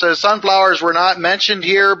before. So sunflowers were not mentioned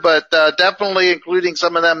here, but definitely including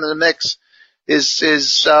some of them in the mix is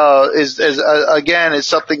again, is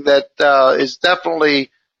something that is definitely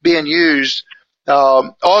being used.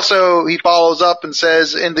 Also, he follows up and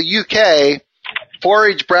says, in the UK,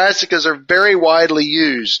 forage brassicas are very widely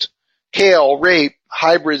used. Kale, rape,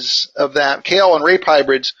 hybrids of that, kale and rape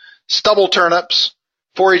hybrids, stubble turnips,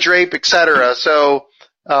 forage rape, etc. So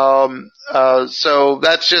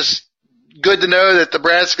that's just good to know that the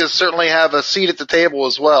brassicas certainly have a seat at the table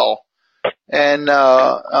as well. And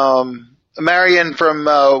Marion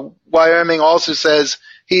from Wyoming also says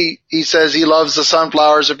he says he loves the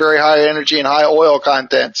sunflowers, are very high energy and high oil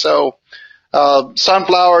content. So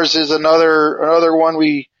sunflowers is another one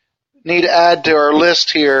we need to add to our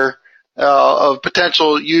list here of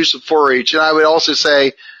potential use of forage. And I would also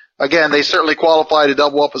say, again, they certainly qualify to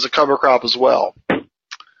double up as a cover crop as well.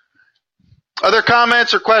 Other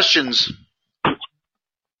comments or questions?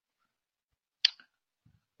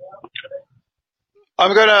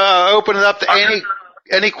 I'm going to open it up to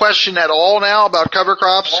any question at all now about cover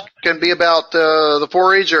crops. Can be about the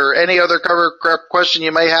forage or any other cover crop question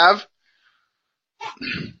you may have.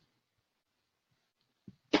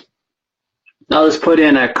 I'll just put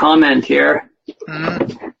in a comment here.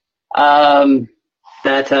 Mm-hmm.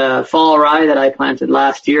 That fall rye that I planted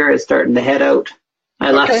last year is starting to head out. I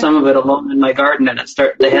left some of it alone in my garden, and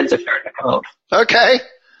the heads are starting to come out. Okay.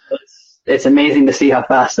 It's amazing to see how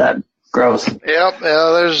fast that grows. Yep,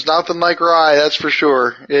 there's nothing like rye, that's for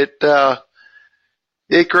sure. It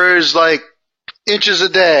grows like inches a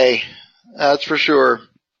day, that's for sure.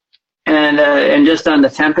 And just on the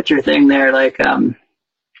temperature thing there, like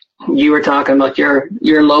you were talking about your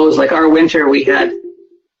lows, like our winter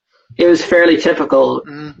it was fairly typical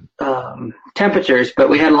temperatures, but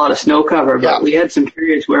we had a lot of snow cover. But we had some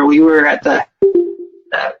periods where we were at the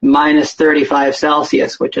minus 35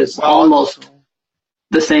 Celsius, which is almost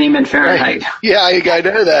the same in Fahrenheit. Right. Yeah, I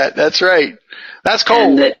know that. That's right. That's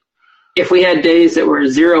cold. And if we had days that were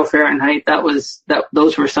 0 Fahrenheit,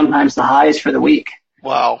 those were sometimes the highs for the week.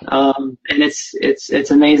 Wow. And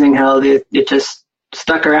it's amazing how it just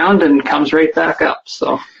stuck around and comes right back up.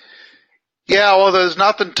 So. Yeah, well, there's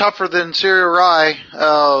nothing tougher than cereal rye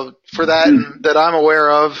for that I'm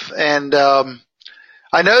aware of, and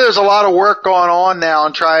I know there's a lot of work going on now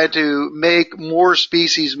in trying to make more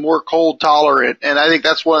species more cold tolerant, and I think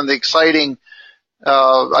that's one of the exciting,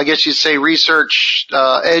 I guess you'd say, research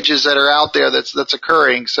edges that are out there that's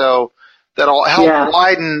occurring. So that'll help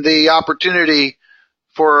widen the opportunity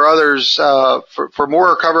for others for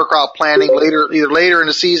more cover crop planting either later in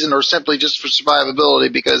the season or simply just for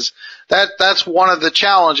survivability, because that's one of the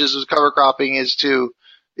challenges of cover cropping is to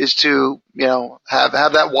have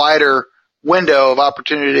that wider window of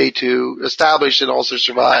opportunity to establish and also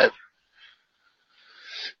survive.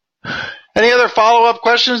 Any other follow-up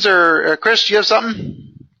questions, or Chris, do you have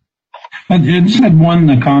something? I just had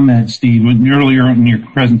one comment, Steve. Earlier in your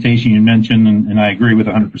presentation, you mentioned, and I agree with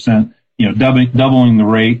 100%. Doubling the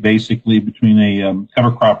rate basically between a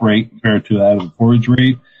cover crop rate compared to that of a forage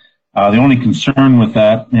rate. The only concern with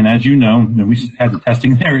that, and as you know, we had the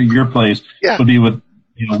testing there at your place, would be with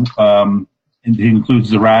it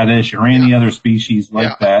includes the radish or any other species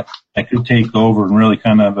like that could take over and really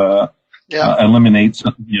kind of eliminate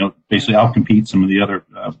some, basically outcompete some of the other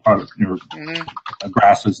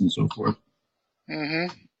grasses and so forth.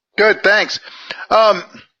 Mm-hmm. Good, thanks.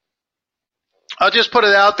 I'll just put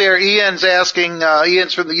it out there. Ian's asking.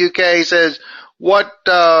 Ian's from the UK. He says, what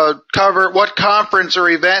conference or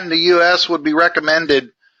event in the U.S. would be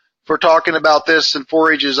recommended for talking about this and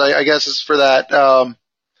forages? I guess it's for that.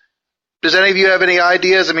 Does any of you have any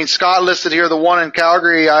ideas? I mean, Scott listed here the one in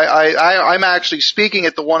Calgary. I'm actually speaking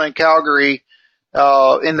at the one in Calgary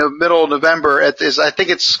in the middle of November. I think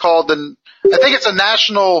it's a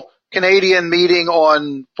national Canadian meeting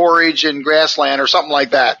on forage and grassland or something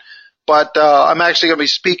like that. But I'm actually going to be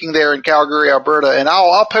speaking there in Calgary, Alberta, and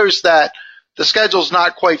I'll post that. The schedule's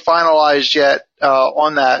not quite finalized yet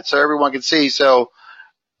on that, so everyone can see. So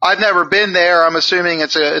I've never been there. I'm assuming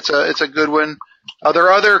it's a good one. Are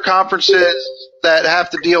there other conferences that have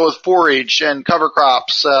to deal with forage and cover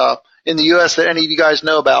crops in the U.S. that any of you guys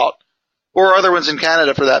know about, or other ones in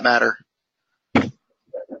Canada for that matter?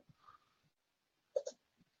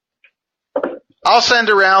 I'll send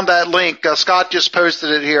around that link. Scott just posted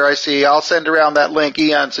it here, I see. I'll send around that link,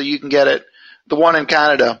 Ian, so you can get it, the one in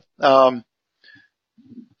Canada. Herb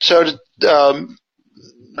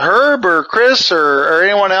or Chris or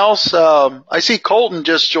anyone else? I see Colton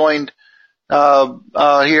just joined here.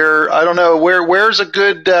 I don't know. Where's a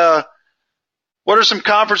good what are some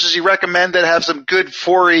conferences you recommend that have some good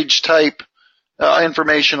forage type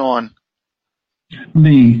information on?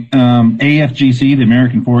 The AFGC, the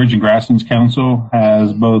American Forage and Grasslands Council,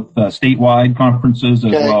 has both statewide conferences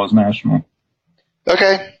as well as national.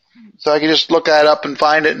 Okay. So I can just look that up and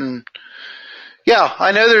find it. And yeah,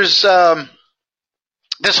 I know there's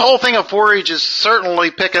this whole thing of forage is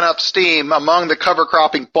certainly picking up steam among the cover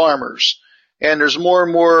cropping farmers. And there's more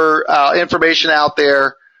and more information out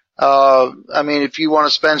there. I mean, if you want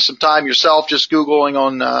to spend some time yourself just Googling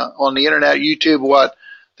on the internet, YouTube,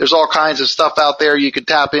 there's all kinds of stuff out there you could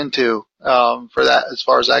tap into for that as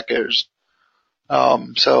far as that goes.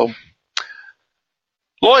 So,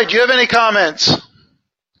 Lloyd, do you have any comments?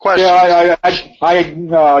 Questions? Yeah,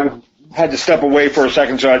 I had to step away for a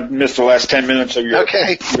second, so I missed the last 10 minutes of your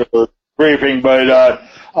briefing. But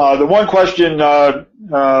the one question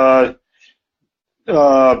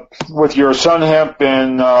with your sun hemp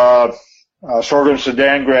and sorghum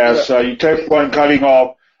Sudan grass, you took one cutting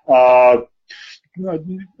off.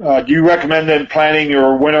 Do you recommend then planting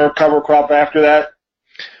your winter cover crop after that?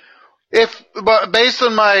 But based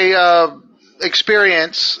on my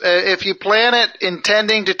experience, if you plant it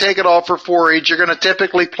intending to take it off for forage, you're going to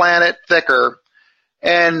typically plant it thicker.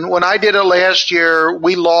 And when I did it last year,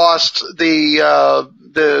 we lost the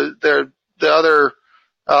other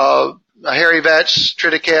hairy vetch,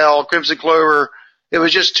 triticale, crimson clover. It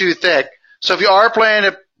was just too thick. So if you are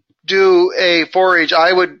planning to do a forage,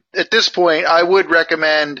 at this point, I would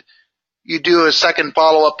recommend you do a second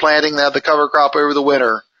follow-up planting to have the cover crop over the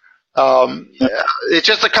winter. It's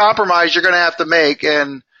just a compromise you're going to have to make,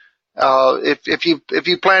 and if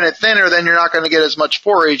you plant it thinner, then you're not going to get as much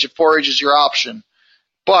forage if forage is your option.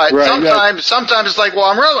 But sometimes it's like, well,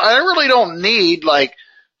 I really don't need like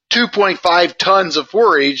 2.5 tons of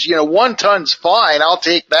forage. 1 ton's fine. I'll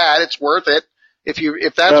take that. It's worth it.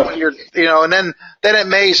 If that's what you're, and then it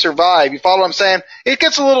may survive. You follow what I'm saying? It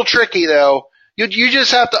gets a little tricky though. You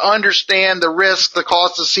just have to understand the risk, the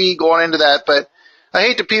cost of seed going into that. But I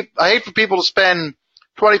hate for people to spend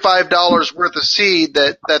 $25 worth of seed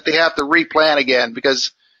that they have to replant again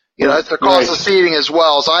because, it's the cost of seeding as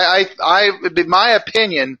well. So in my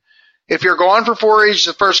opinion, if you're going for forage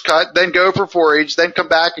the first cut, then go for forage, then come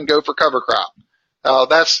back and go for cover crop.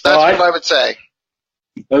 That's what I would say.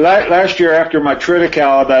 Last year, after my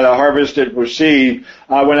triticale that I harvested for seed,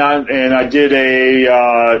 I went on and I did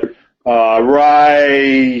a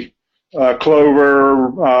rye, clover,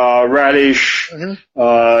 radish,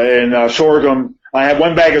 and sorghum. I had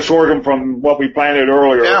 1 bag of sorghum from what we planted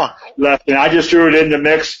earlier left, and I just threw it in the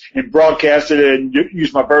mix and broadcasted it and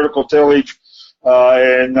used my vertical tillage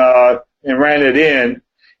and ran it in.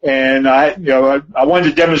 And I wanted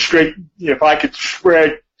to demonstrate if I could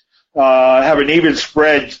spread. Have an even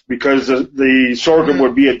spread because the sorghum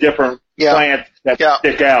would be a different plant that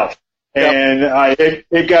stick out. And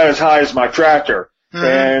it got as high as my tractor.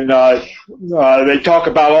 And they talk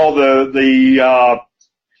about all the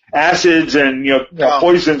acids and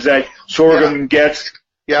poisons that sorghum gets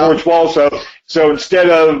towards fall. So instead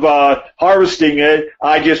of harvesting it,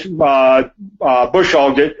 I just bush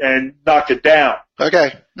hogged it and knocked it down.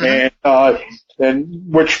 Okay.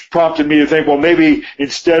 And which prompted me to think, well, maybe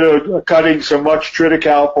instead of cutting so much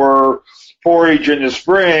triticale for forage in the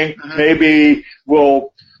spring, maybe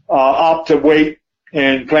we'll opt to wait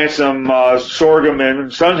and plant some sorghum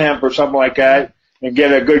and sun hemp or something like that and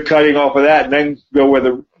get a good cutting off of that and then go with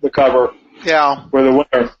the cover for the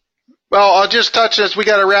winter. Well, I'll just touch this. We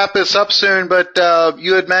got to wrap this up soon, but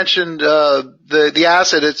you had mentioned the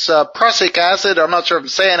acid. It's prussic acid. I'm not sure if I'm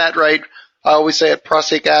saying that right. I always say it,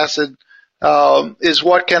 prussic acid. Is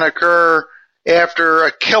what can occur after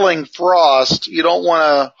a killing frost. You don't want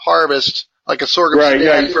to harvest like a sorghum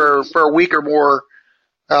stand for a week or more.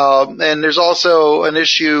 And there's also an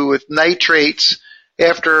issue with nitrates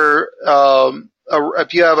after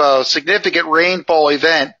if you have a significant rainfall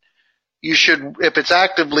event. You should, if it's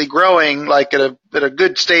actively growing, like at a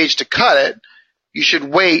good stage to cut it, you should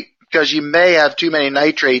wait because you may have too many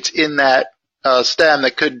nitrates in that stem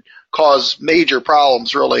that could cause major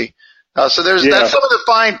problems, really. So that's some of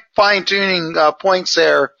the fine tuning points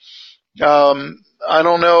there. I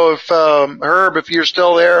don't know if Herb, if you're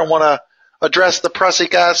still there and want to address the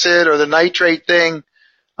prussic acid or the nitrate thing.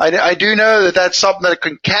 I do know that that's something that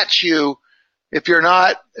can catch you if you're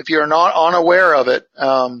not unaware of it.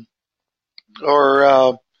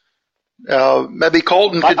 Or maybe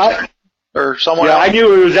Colton could, or someone else. I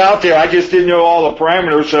knew it was out there. I just didn't know all the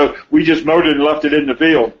parameters, so we just mowed it and left it in the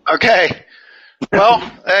field. Okay. Well,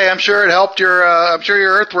 hey, I'm sure it helped I'm sure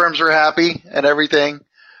your earthworms are happy and everything.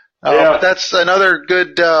 That's another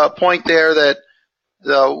good point there that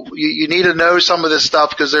you need to know some of this stuff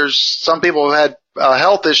because there's some people who had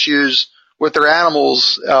health issues with their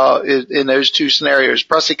animals in those two scenarios,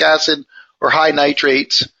 prussic acid or high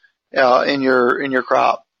nitrates in your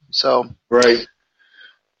crop. So right.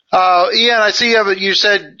 Ian, I see you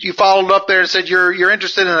said you followed up there and said you're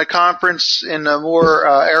interested in a conference in the more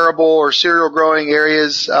arable or cereal growing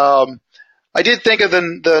areas. I did think of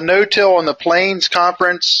the No-Till on the Plains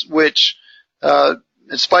conference, which,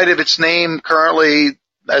 in spite of its name currently,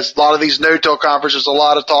 as a lot of these no-till conferences, a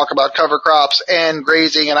lot of talk about cover crops and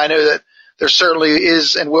grazing, and I know that there certainly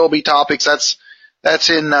is and will be topics. That's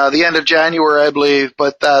in the end of January, I believe,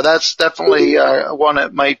 but that's definitely one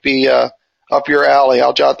that might be up your alley.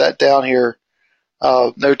 I'll jot that down here.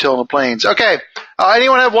 No-till in the Plains. Okay.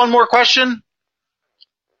 Anyone have one more question?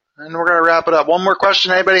 And we're going to wrap it up. One more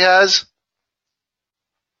question anybody has?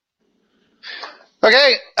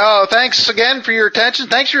 Okay. Thanks again for your attention.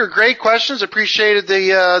 Thanks for your great questions. Appreciated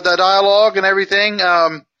the dialogue and everything.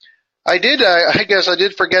 I guess I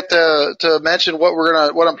did forget to mention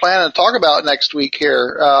what I'm planning to talk about next week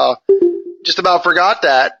here. Just about forgot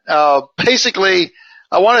that. Basically,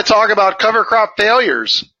 I want to talk about cover crop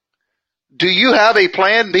failures. Do you have a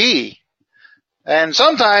plan B? And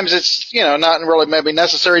sometimes it's, not really maybe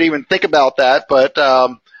necessary to even think about that, but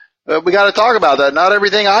we got to talk about that. Not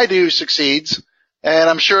everything I do succeeds, and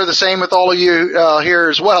I'm sure the same with all of you here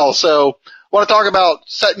as well. So I want to talk about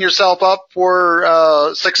setting yourself up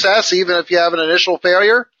for success, even if you have an initial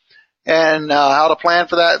failure, and how to plan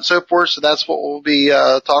for that and so forth. So that's what we'll be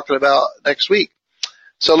talking about next week.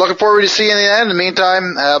 So looking forward to seeing you then. In the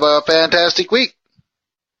meantime, have a fantastic week.